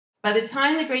By the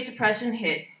time the Great Depression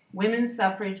hit, women's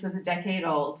suffrage was a decade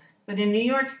old, but in New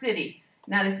York City,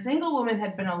 not a single woman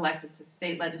had been elected to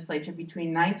state legislature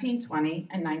between 1920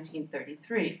 and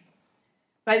 1933.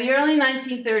 By the early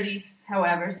 1930s,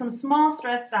 however, some small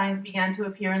stress signs began to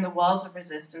appear in the walls of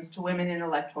resistance to women in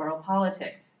electoral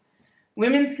politics.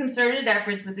 Women's concerted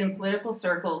efforts within political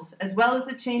circles, as well as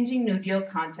the changing New Deal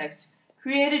context,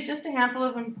 created just a handful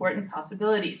of important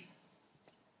possibilities.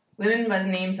 Women by the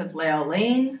names of Lael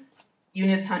Lane,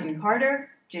 Eunice Hunton Carter,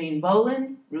 Jane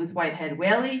Bolin, Ruth Whitehead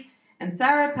Whaley, and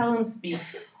Sarah Pelham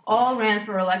Speakes all ran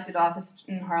for elected office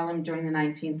in Harlem during the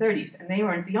 1930s, and they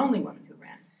weren't the only women who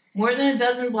ran. More than a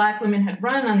dozen black women had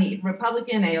run on the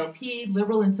Republican, ALP,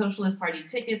 Liberal, and Socialist Party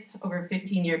tickets over a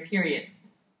 15-year period.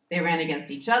 They ran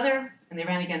against each other, and they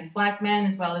ran against black men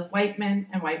as well as white men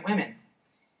and white women.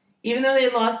 Even though they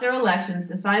had lost their elections,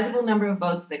 the sizable number of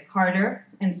votes that Carter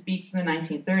and Speakes in the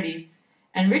 1930s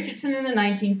and Richardson in the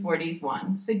 1940s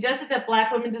won suggested that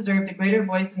black women deserved a greater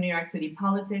voice in New York City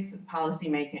politics and policy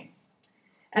making.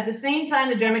 At the same time,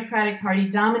 the Democratic Party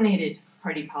dominated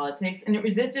party politics, and it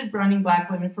resisted running black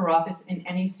women for office in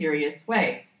any serious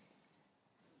way,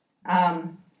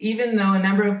 even though a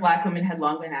number of black women had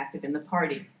long been active in the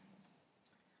party.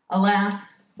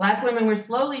 Alas, black women were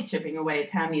slowly chipping away at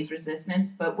Tammany's resistance,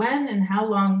 but when and how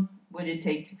long would it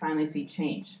take to finally see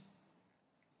change?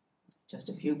 Just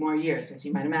a few more years, as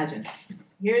you might imagine.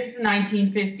 Here's the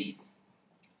 1950s.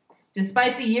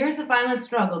 Despite the years of violent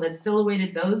struggle that still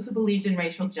awaited those who believed in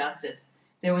racial justice,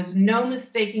 there was no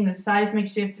mistaking the seismic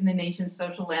shift in the nation's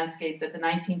social landscape that the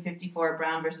 1954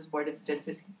 Brown versus Board of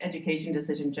Education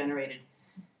decision generated.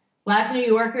 Black New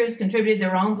Yorkers contributed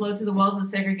their own blow to the walls of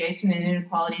segregation and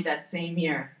inequality that same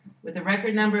year. With a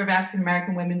record number of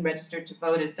African-American women registered to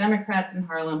vote as Democrats in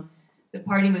Harlem, the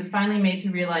party was finally made to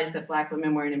realize that black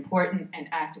women were an important and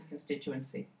active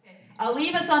constituency. I'll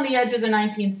leave us on the edge of the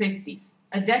 1960s,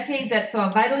 a decade that saw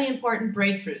vitally important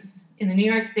breakthroughs in the New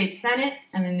York State Senate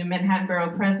and the Manhattan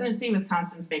Borough Presidency with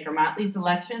Constance Baker Motley's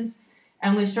elections,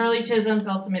 and with Shirley Chisholm's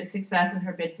ultimate success in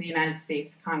her bid for the United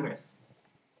States Congress.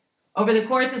 Over the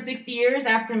course of 60 years,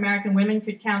 African-American women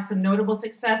could count some notable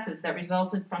successes that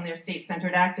resulted from their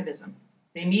state-centered activism.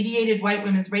 They mediated white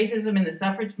women's racism in the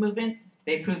suffrage movement.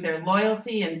 They proved their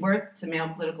loyalty and worth to male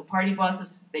political party bosses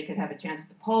so they could have a chance at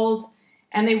the polls.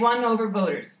 And they won over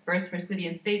voters, first for city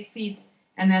and state seats,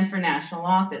 and then for national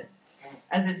office.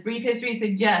 As this brief history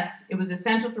suggests, it was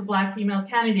essential for black female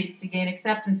candidates to gain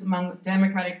acceptance among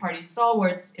Democratic Party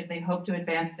stalwarts if they hoped to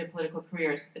advance their political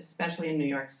careers, especially in New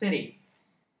York City.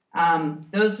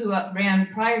 Those who ran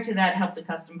prior to that helped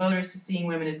accustom voters to seeing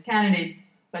women as candidates,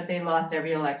 but they lost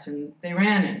every election they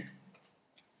ran in.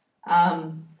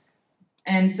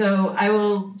 And so I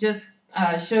will just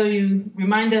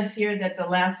remind us here that the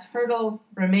last hurdle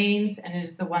remains, and it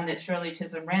is the one that Shirley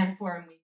Chisholm ran for.